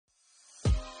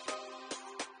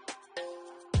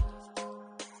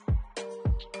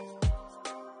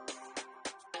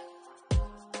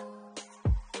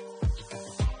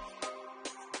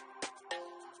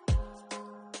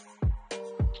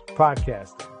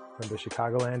Podcasting from the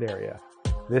Chicagoland area.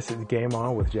 This is Game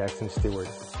On with Jackson Stewart,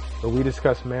 where we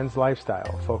discuss men's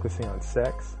lifestyle, focusing on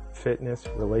sex, fitness,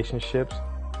 relationships,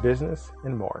 business,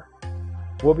 and more.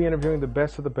 We'll be interviewing the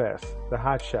best of the best, the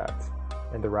hot shots,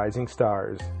 and the rising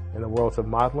stars in the worlds of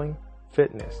modeling,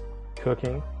 fitness,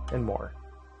 cooking, and more.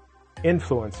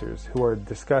 Influencers who are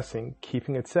discussing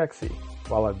keeping it sexy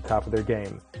while at the top of their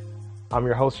game. I'm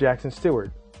your host, Jackson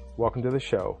Stewart. Welcome to the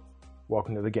show.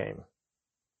 Welcome to the game.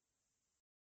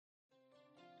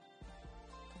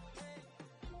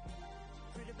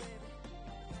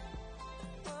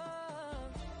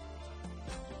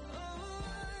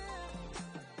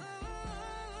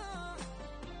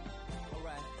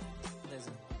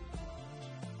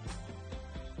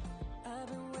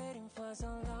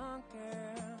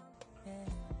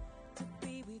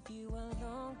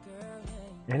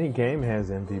 Any game has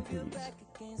MVPs,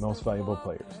 most valuable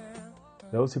players,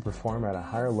 those who perform at a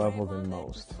higher level than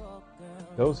most,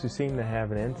 those who seem to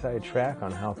have an inside track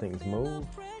on how things move,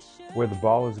 where the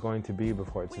ball is going to be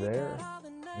before it's there,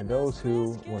 and those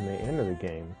who, when they enter the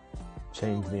game,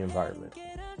 change the environment.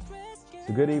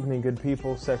 So good evening, good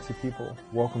people, sexy people.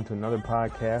 Welcome to another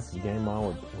podcast of Game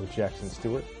On with Jackson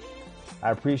Stewart.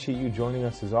 I appreciate you joining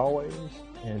us as always,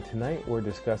 and tonight we're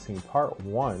discussing part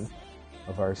one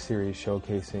of our series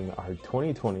showcasing our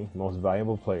 2020 most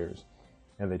valuable players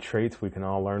and the traits we can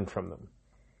all learn from them.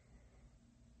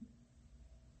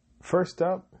 First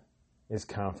up is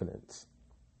confidence.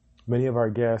 Many of our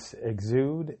guests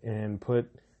exude and put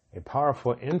a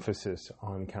powerful emphasis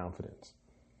on confidence.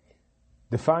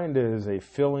 Defined as a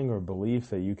feeling or belief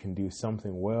that you can do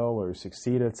something well or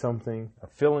succeed at something, a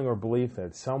feeling or belief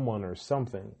that someone or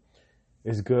something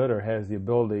is good or has the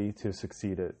ability to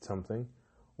succeed at something,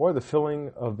 or the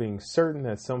feeling of being certain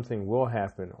that something will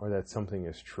happen or that something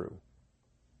is true.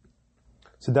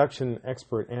 Seduction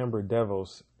expert Amber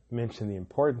Devos mentioned the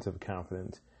importance of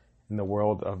confidence in the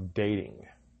world of dating.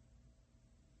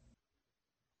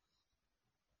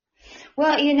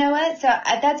 Well, you know what? So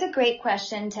that's a great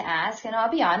question to ask. And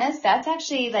I'll be honest, that's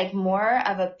actually like more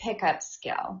of a pickup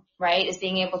skill, right? Is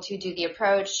being able to do the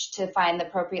approach, to find the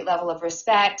appropriate level of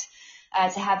respect,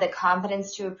 to have the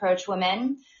confidence to approach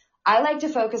women. I like to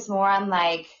focus more on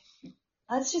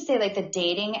let's just say the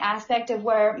dating aspect of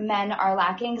where men are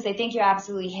lacking, because I think you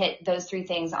absolutely hit those three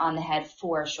things on the head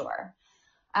for sure.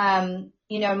 In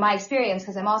my experience,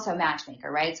 because I'm also a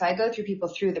matchmaker, right? So I go through people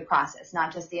through the process,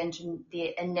 not just the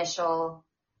initial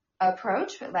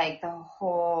approach, but the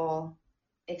whole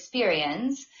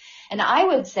experience. And I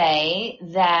would say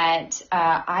that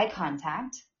eye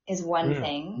contact is one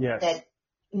thing that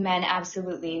men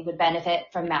absolutely would benefit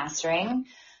from mastering.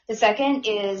 The second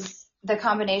is the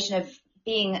combination of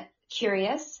being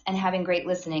curious and having great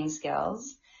listening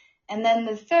skills. And then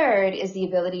the third is the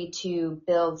ability to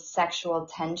build sexual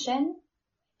tension,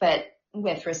 but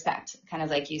with respect, kind of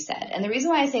like you said. And the reason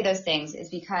why I say those things is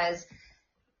because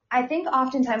I think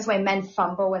oftentimes why men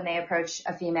fumble when they approach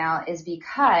a female is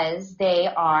because they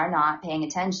are not paying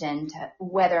attention to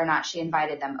whether or not she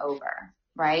invited them over,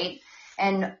 right?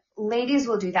 And ladies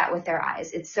will do that with their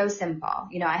eyes. It's so simple.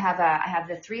 I have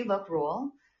the 3-look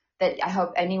rule that I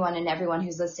hope anyone and everyone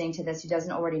who's listening to this who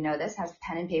doesn't already know this has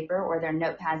pen and paper or their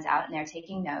notepads out and they're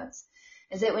taking notes.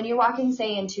 Is that when you're walking,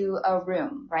 say, into a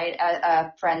room, right,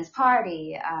 a friend's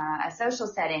party, a social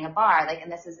setting, a bar,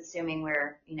 and this is assuming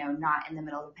we're, not in the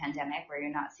middle of a pandemic where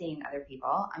you're not seeing other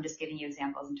people. I'm just giving you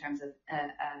examples in terms of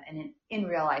an in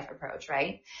real life approach,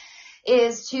 right?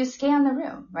 Is to scan the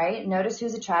room, right? Notice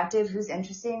who's attractive, who's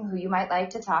interesting, who you might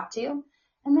like to talk to,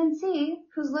 and then see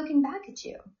who's looking back at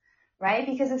you, right?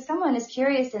 Because if someone is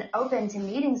curious and open to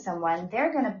meeting someone,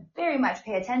 they're going to very much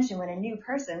pay attention when a new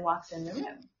person walks in the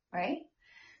room, right?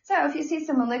 So if you see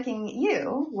someone looking at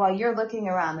you while you're looking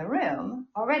around the room,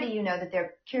 already you know that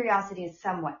their curiosity is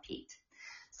somewhat piqued.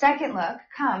 Second look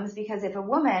comes because if a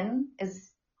woman is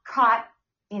caught,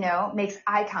 makes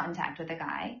eye contact with a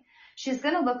guy, she's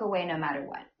going to look away no matter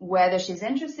what, whether she's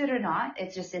interested or not.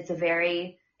 It's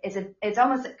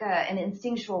almost like an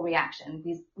instinctual reaction.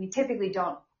 We typically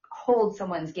don't hold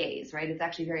someone's gaze, right? It's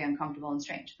actually very uncomfortable and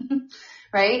strange,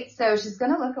 right? So she's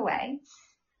going to look away.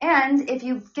 And if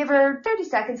you give her 30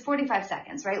 seconds, 45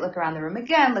 seconds, right? Look around the room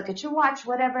again, look at your watch,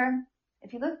 whatever.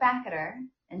 If you look back at her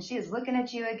and she is looking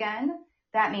at you again,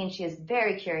 that means she is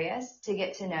very curious to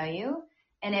get to know you.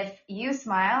 And if you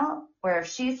smile or if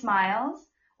she smiles,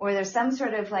 or there's some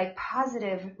sort of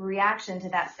positive reaction to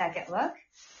that second look,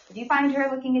 if you find her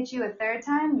looking at you a third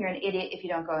time, you're an idiot if you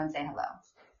don't go and say hello.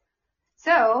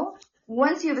 So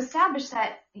once you've established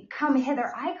that come hither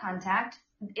eye contact,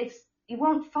 you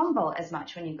won't fumble as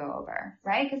much when you go over,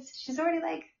 right? Because she's already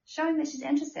showing that she's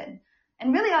interested.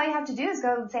 And really all you have to do is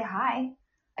go and say hi.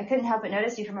 I couldn't help but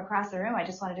notice you from across the room. I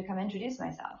just wanted to come introduce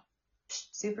myself.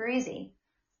 Super easy.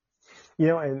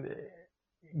 And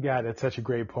God, that's such a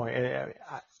great point. And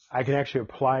I can actually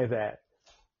apply that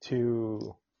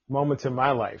to moments in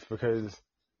my life because,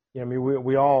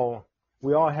 we all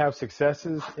have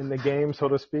successes in the game, so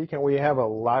to speak, and we have a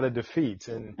lot of defeats.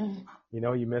 And,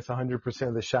 you miss 100%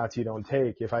 of the shots you don't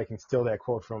take. If I can steal that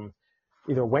quote from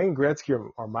either Wayne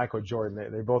Gretzky or Michael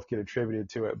Jordan, they both get attributed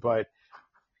to it. But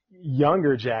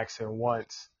younger Jackson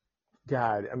once,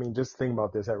 God, just think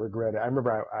about this. I regret it. I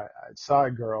remember I saw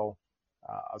a girl,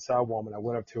 I saw a woman. I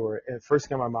went up to her, and the first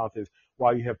thing in my mouth is,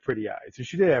 wow, you have pretty eyes. And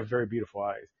she did have very beautiful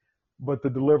eyes, but the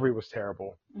delivery was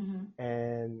terrible.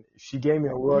 And she gave me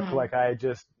a look like I had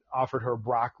just offered her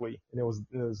broccoli, and it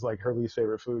was like her least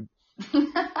favorite food.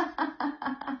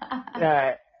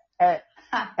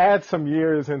 Add some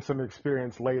years and some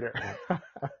experience later.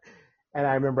 And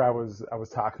I remember I was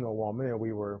talking to a woman, and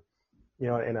we were, in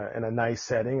a nice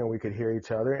setting, and we could hear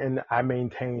each other, and I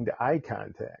maintained eye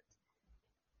contact.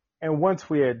 And once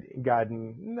we had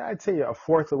gotten, I'd say, a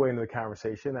fourth of the way into the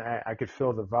conversation, I could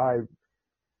feel the vibe.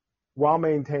 While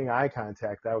maintaining eye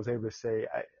contact, I was able to say,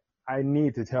 I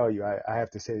need to tell you, I have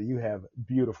to say that you have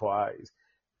beautiful eyes.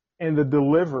 And the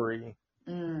delivery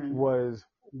was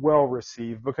well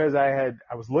received because I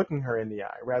was looking her in the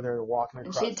eye rather than walking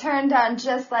across. And she turned on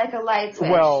just like a light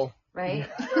switch. Well, right?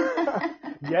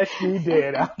 Yes, she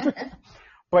did.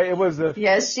 But it was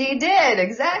yes, she did.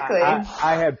 Exactly.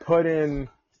 I had put in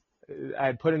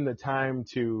the time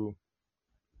to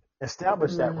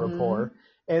establish that rapport.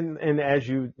 And as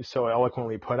you so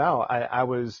eloquently put out, I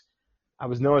was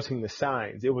noticing the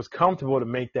signs. It was comfortable to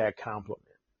make that compliment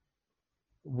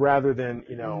rather than,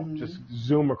 just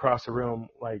zoom across the room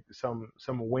like some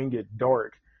winged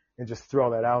dork and just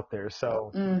throw that out there.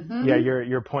 So yeah,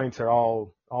 your points are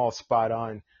all spot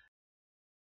on.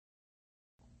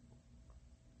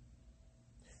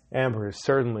 Amber is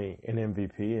certainly an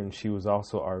MVP, and she was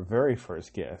also our very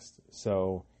first guest.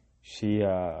 So she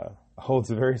holds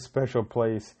a very special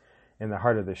place in the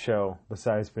heart of the show,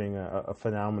 besides being a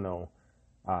phenomenal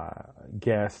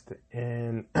guest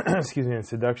and, and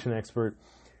seduction expert.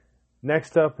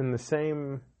 Next up in the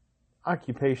same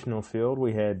occupational field,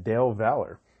 we had Dale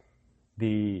Valor,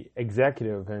 the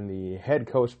executive and the head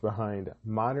coach behind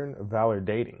Modern Valor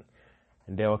Dating.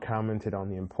 And Dale commented on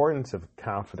the importance of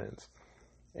confidence.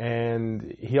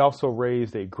 And he also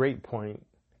raised a great point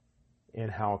in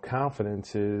how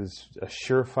confidence is a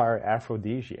surefire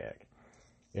aphrodisiac.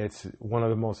 It's one of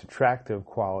the most attractive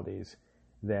qualities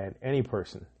that any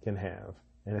person can have,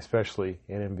 and especially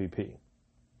an MVP.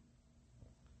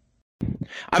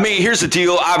 Here's the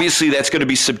deal. Obviously, that's going to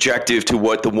be subjective to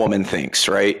what the woman thinks,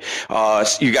 right?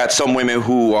 You got some women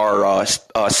who are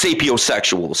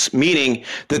sapiosexuals, meaning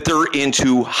that they're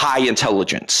into high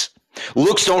intelligence.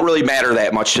 Looks don't really matter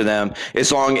that much to them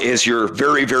as long as you're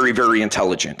very, very, very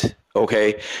intelligent.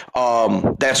 Okay.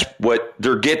 That's what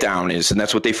their get down is, and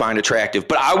that's what they find attractive.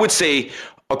 But I would say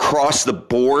across the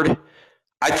board,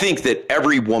 I think that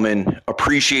every woman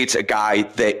appreciates a guy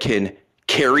that can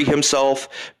carry himself,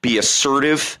 be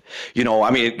assertive.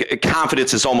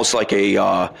 Confidence is almost like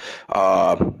a,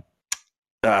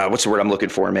 what's the word I'm looking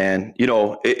for, man?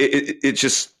 It's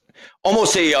just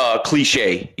almost a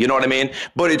cliche, you know what I mean?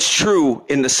 But it's true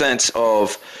in the sense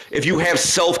of if you have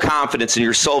self-confidence and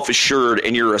you're self-assured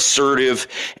and you're assertive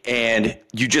and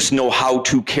you just know how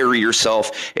to carry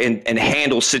yourself and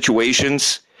handle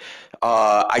situations,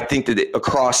 I think that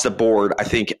across the board, I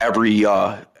think every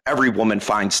woman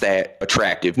finds that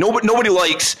attractive. Nobody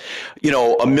likes, a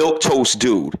milquetoast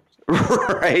dude.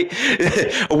 Right?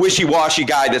 A wishy-washy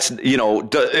guy that's,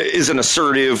 isn't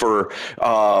assertive or,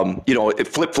 it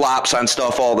flip-flops on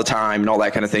stuff all the time and all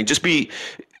that kind of thing. Just be,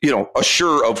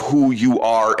 assured of who you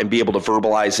are and be able to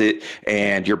verbalize it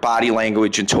and your body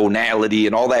language and tonality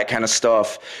and all that kind of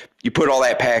stuff. You put all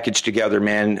that package together,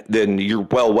 man, then you're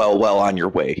well on your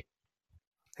way.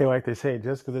 Hey, like they say,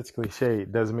 just because it's cliche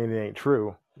doesn't mean it ain't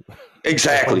true.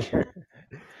 Exactly.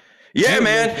 Yeah,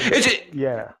 man.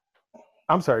 Yeah.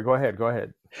 I'm sorry. Go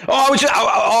ahead. All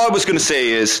I was going to say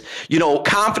is,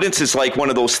 confidence is like one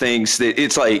of those things that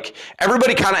it's like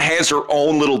everybody kind of has their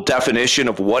own little definition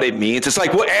of what it means. It's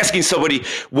like asking somebody,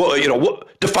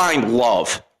 define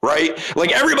love, right?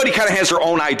 Like everybody kind of has their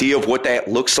own idea of what that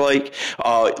looks like.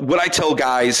 What I tell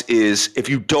guys is if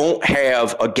you don't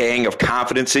have a gang of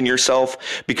confidence in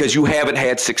yourself because you haven't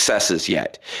had successes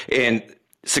yet, and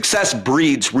success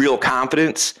breeds real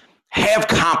confidence, have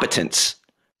competence.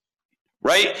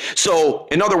 Right? So,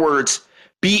 in other words,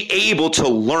 be able to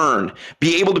learn,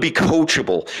 be able to be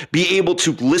coachable, be able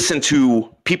to listen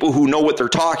to people who know what they're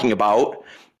talking about.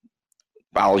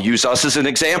 I'll use us as an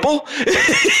example, and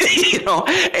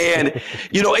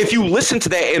if you listen to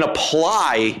that and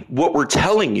apply what we're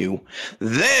telling you,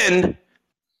 then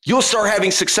you'll start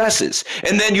having successes.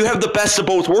 And then you have the best of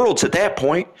both worlds at that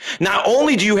point. Not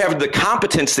only do you have the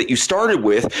competence that you started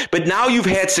with, but now you've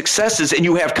had successes and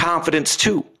you have confidence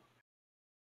too.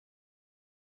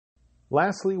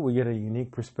 Lastly, we get a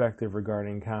unique perspective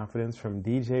regarding confidence from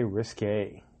DJ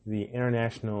Risque. The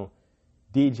international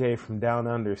DJ from Down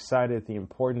Under cited the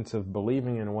importance of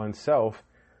believing in oneself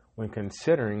when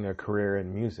considering a career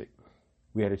in music.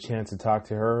 We had a chance to talk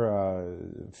to her a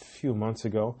few months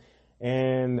ago,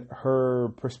 and her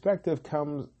perspective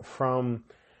comes from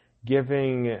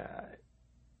giving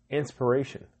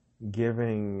inspiration,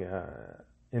 giving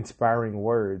inspiring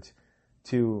words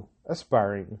to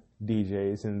aspiring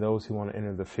DJs and those who want to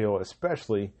enter the field,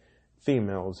 especially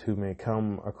females who may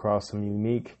come across some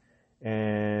unique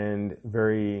and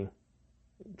very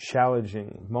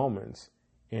challenging moments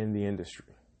in the industry.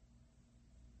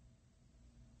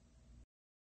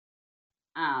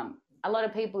 A lot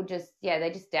of people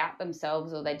they just doubt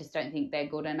themselves, or they just don't think they're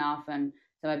good enough. And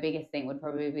so my biggest thing would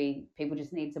probably be people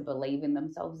just need to believe in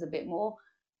themselves a bit more.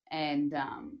 And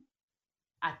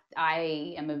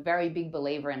I am a very big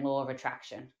believer in law of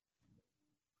attraction.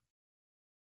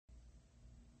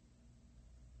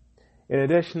 In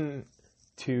addition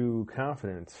to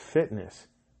confidence, fitness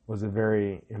was a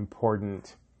very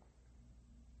important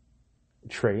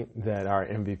trait that our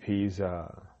MVPs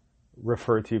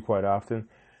refer to quite often.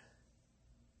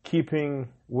 Keeping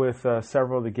with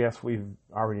several of the guests we've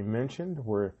already mentioned,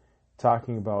 we're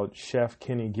talking about Chef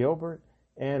Kenny Gilbert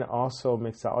and also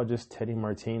mixologist Teddy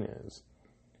Martinez.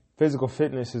 Physical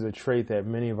fitness is a trait that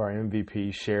many of our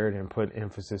MVPs shared and put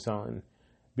emphasis on.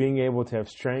 Being able to have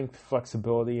strength,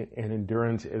 flexibility, and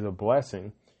endurance is a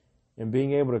blessing, and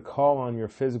being able to call on your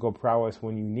physical prowess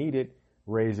when you need it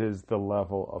raises the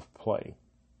level of play.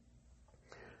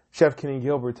 Chef Kenny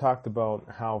Gilbert talked about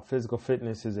how physical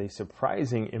fitness is a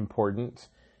surprising importance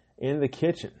in the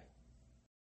kitchen.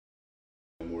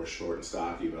 I'm more short and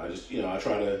stocky, but I just, I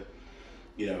try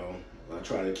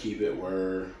to keep it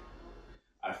where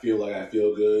I feel like I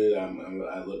feel good.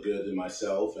 I look good to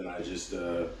myself, and I just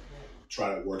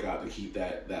try to work out to keep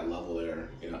that level there.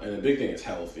 And the big thing is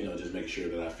health. Just make sure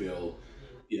that I feel,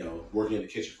 working in the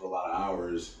kitchen for a lot of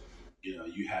hours.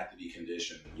 You have to be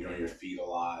conditioned. You're on your feet a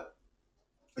lot.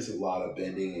 It's a lot of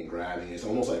bending and grabbing. It's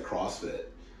almost like CrossFit.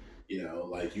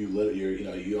 Like you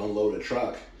unload a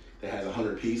truck that has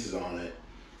 100 pieces on it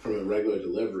from a regular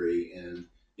delivery, and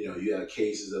you have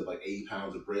cases of like 80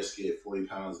 pounds of brisket, 40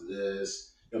 pounds of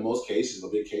this. Most cases, the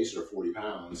big cases are 40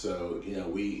 pounds. So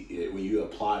when you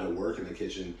apply to work in the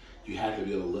kitchen, you have to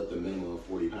be able to lift a minimum of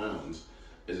 40 pounds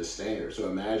as a standard. So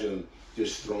imagine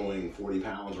just throwing 40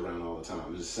 pounds around all the time.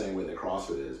 It's the same way that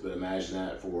CrossFit is, but imagine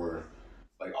that for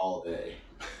like all day.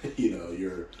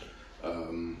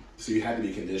 So you have to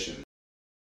be conditioned.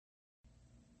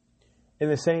 In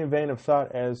the same vein of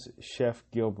thought as Chef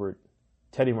Gilbert,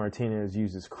 Teddy Martinez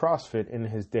uses CrossFit in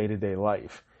his day-to-day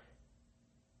life.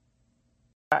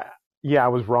 I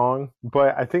was wrong,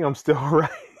 but I think I'm still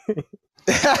right.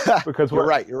 Because you're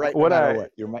right.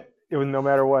 No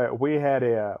matter what, we had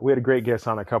a great guest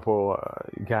on a couple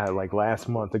guy like last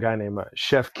month, a guy named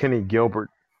Chef Kenny Gilbert,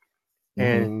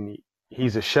 and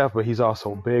he's a chef, but he's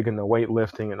also big in the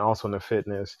weightlifting and also in the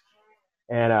fitness.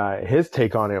 And his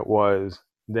take on it was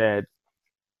that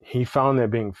he found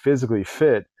that being physically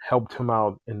fit helped him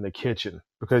out in the kitchen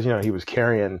because, he was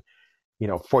carrying,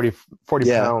 40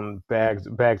 pound bags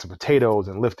of potatoes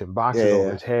and lifting boxes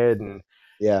over his head. And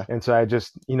so I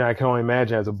just, I can only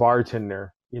imagine as a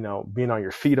bartender, being on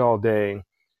your feet all day,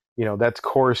 that's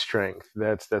core strength.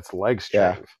 That's leg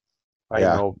strength.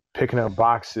 Picking up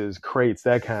boxes, crates,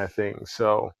 that kind of thing.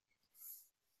 So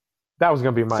that was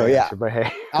going to be my answer, but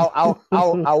hey. I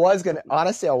was going to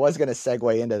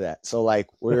segue into that. So like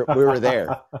we were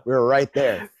there. We were right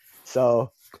there.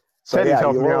 So Teddy's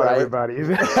helping me out, right. Everybody.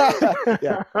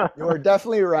 Yeah, you were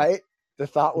definitely right. The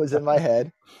thought was in my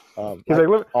head. He's like,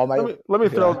 let me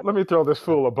throw this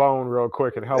fool a bone real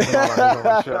quick and help him out on his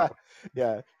own show.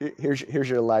 Yeah, here's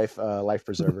your life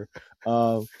preserver.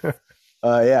 I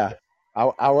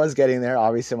was getting there.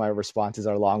 Obviously, my responses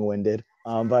are long-winded.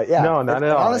 But yeah, no, not at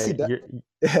all. Honestly, you're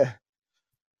the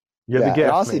guest. It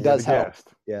honestly does help. Guest.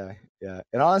 Yeah.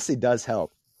 It honestly does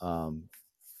help to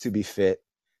be fit.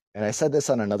 And I said this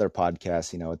on another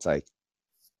podcast. It's like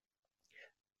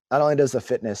not only does the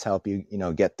fitness help you,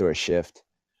 get through a shift,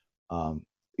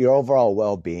 your overall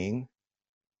well-being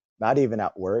not even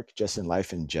at work, just in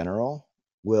life in general,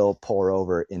 will pour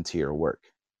over into your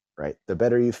work, right? The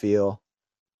better you feel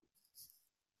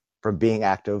from being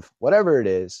active, whatever it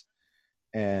is.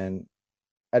 And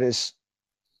that is,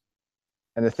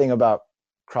 and the thing about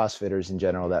CrossFitters in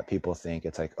general that people think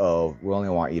it's like, oh, we only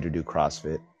want you to do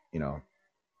CrossFit. You know,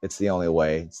 it's the only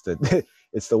way. It's the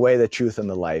it's the way, the truth, and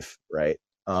the life, right?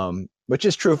 Which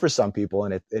is true for some people,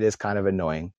 and it is kind of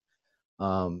annoying.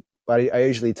 But I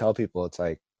usually tell people it's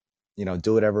like, you know,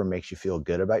 do whatever makes you feel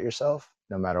good about yourself,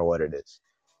 no matter what it is,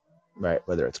 right?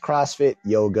 Whether it's CrossFit,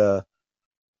 yoga,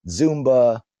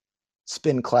 Zumba,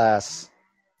 spin class,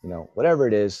 you know, whatever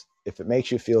it is, if it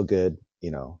makes you feel good,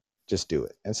 you know, just do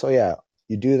it. And so, yeah,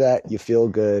 you do that, you feel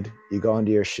good, you go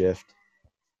into your shift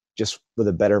just with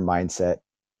a better mindset.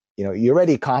 You know, you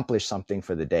already accomplished something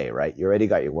for the day, right? You already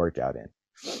got your workout in.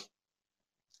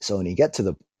 So when you get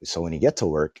to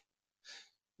work,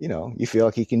 you know, you feel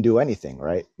like you can do anything,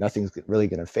 right? Nothing's really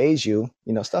going to phase you.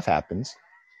 You know, stuff happens.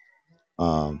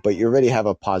 But you already have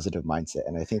a positive mindset.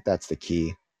 And I think that's the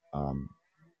key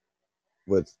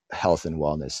with health and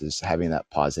wellness, is having that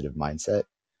positive mindset,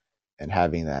 and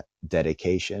having that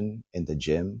dedication in the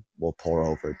gym will pour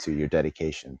over to your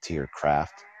dedication to your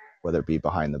craft, whether it be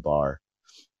behind the bar,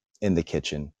 in the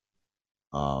kitchen.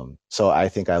 So I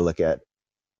think I look at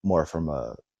more from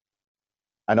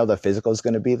I know the physical is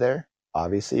going to be there.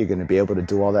 Obviously, you're going to be able to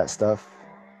do all that stuff,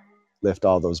 lift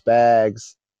all those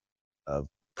bags of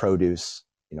produce,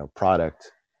 you know,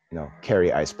 product, you know,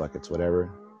 carry ice buckets,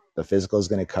 whatever. The physical is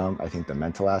going to come. I think the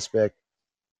mental aspect,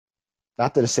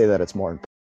 not to say that it's more important.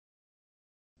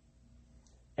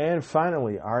 And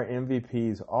finally, our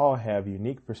MVPs all have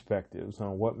unique perspectives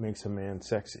on what makes a man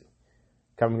sexy.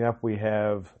 Coming up, we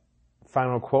have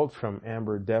final quotes from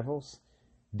Amber Devils,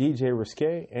 DJ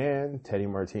Risque, and Teddy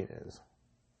Martinez.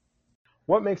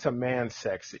 What makes a man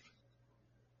sexy?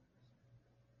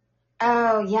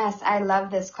 Oh, yes. I love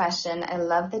this question. I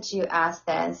love that you asked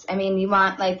this. I mean, you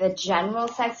want like the general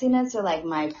sexiness or like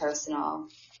my personal?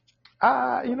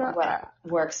 You know, what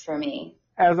works for me?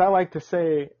 As I like to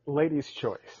say, ladies'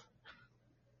 choice.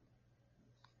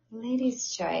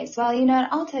 Ladies' choice. Well, you know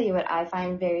what? I'll tell you what I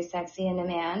find very sexy in a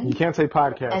man. You can't say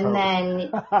podcast. And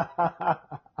then,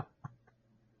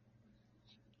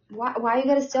 why you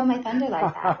gotta steal my thunder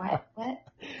like that? What?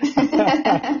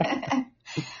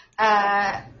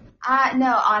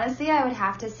 No, honestly, I would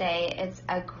have to say it's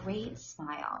a great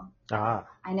smile.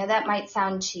 I know that might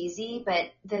sound cheesy,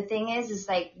 but the thing is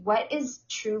like, what is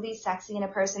truly sexy in a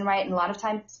person, right? And a lot of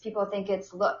times people think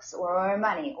it's looks or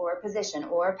money or position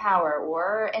or power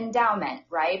or endowment,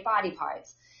 right? Body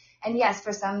parts. And yes,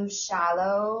 for some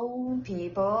shallow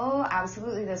people,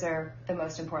 absolutely those are the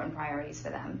most important priorities for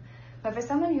them. But for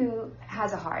someone who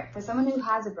has a heart, for someone who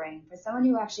has a brain, for someone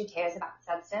who actually cares about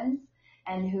substance,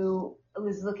 and who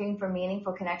is looking for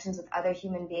meaningful connections with other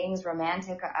human beings,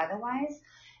 romantic or otherwise,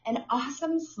 an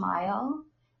awesome smile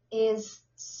is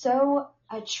so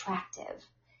attractive.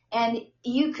 And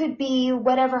you could be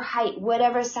whatever height,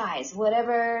 whatever size,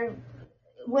 whatever.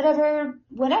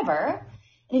 And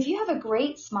if you have a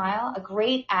great smile, a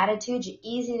great attitude, you're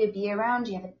easy to be around,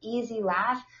 you have an easy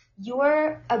laugh,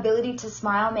 your ability to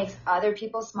smile makes other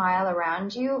people smile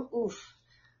around you. Oof.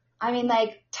 I mean,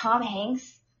 like Tom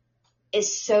Hanks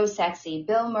is so sexy.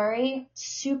 Bill Murray,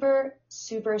 super,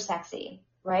 super sexy,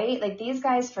 right? Like these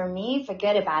guys, for me,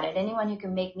 forget about it. Anyone who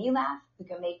can make me laugh, who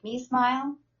can make me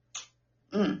smile.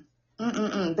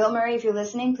 Bill Murray, if you're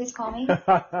listening, please call me.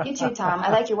 You too, Tom.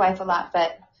 I like your wife a lot,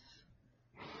 but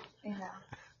you know,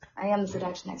 I am the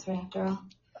seduction expert after all.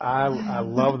 I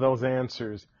love those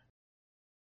answers.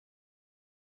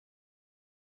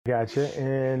 Gotcha.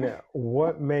 And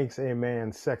what makes a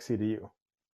man sexy to you?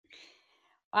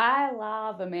 I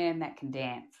love a man that can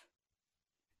dance.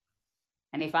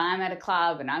 And if I'm at a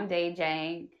club and I'm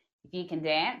DJing, if you can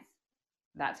dance,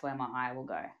 that's where my eye will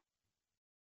go.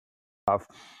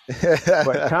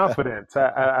 But confidence,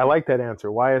 I like that answer.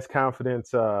 Why is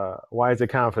confidence? Why is it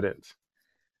confidence?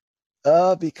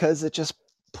 Because it just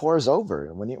pours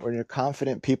over. When you're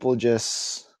confident, people they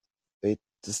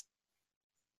just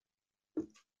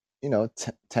you know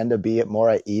tend to be more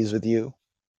at ease with you.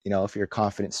 You know, if you're a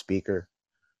confident speaker,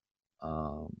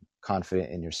 confident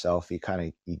in yourself, you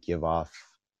give off,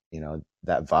 you know,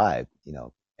 that vibe, you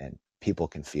know, and people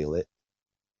can feel it,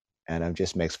 and it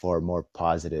just makes for more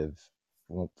positive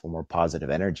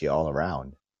energy all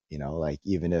around. You know, like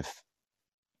even if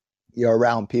you're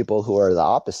around people who are the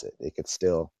opposite, it could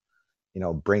still, you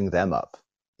know, bring them up.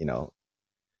 You know,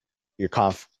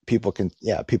 people can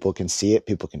see it,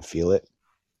 people can feel it.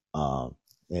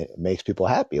 It makes people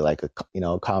happy, like a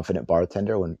confident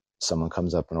bartender when someone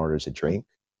comes up and orders a drink,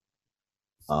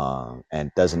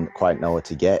 and doesn't quite know what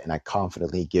to get, and I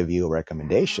confidently give you a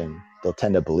recommendation, they'll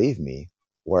tend to believe me.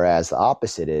 Whereas the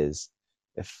opposite is,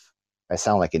 if I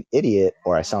sound like an idiot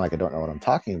or I sound like I don't know what I'm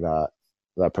talking about,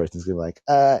 that person's gonna be like,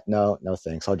 no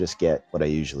thanks, I'll just get what I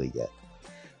usually get.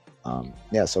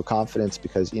 Yeah, so confidence,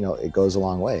 because it goes a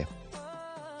long way.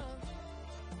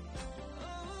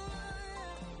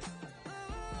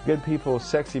 Good people,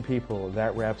 sexy people,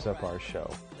 that wraps up our show.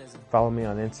 Follow me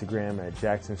on Instagram at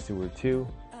JacksonStewart2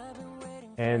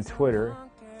 and Twitter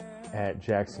at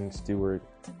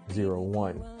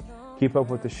JacksonStewart01. Keep up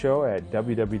with the show at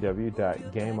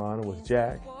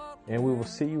www.GameOnWithJack, and we will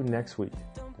see you next week.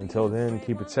 Until then,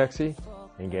 keep it sexy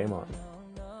and game on.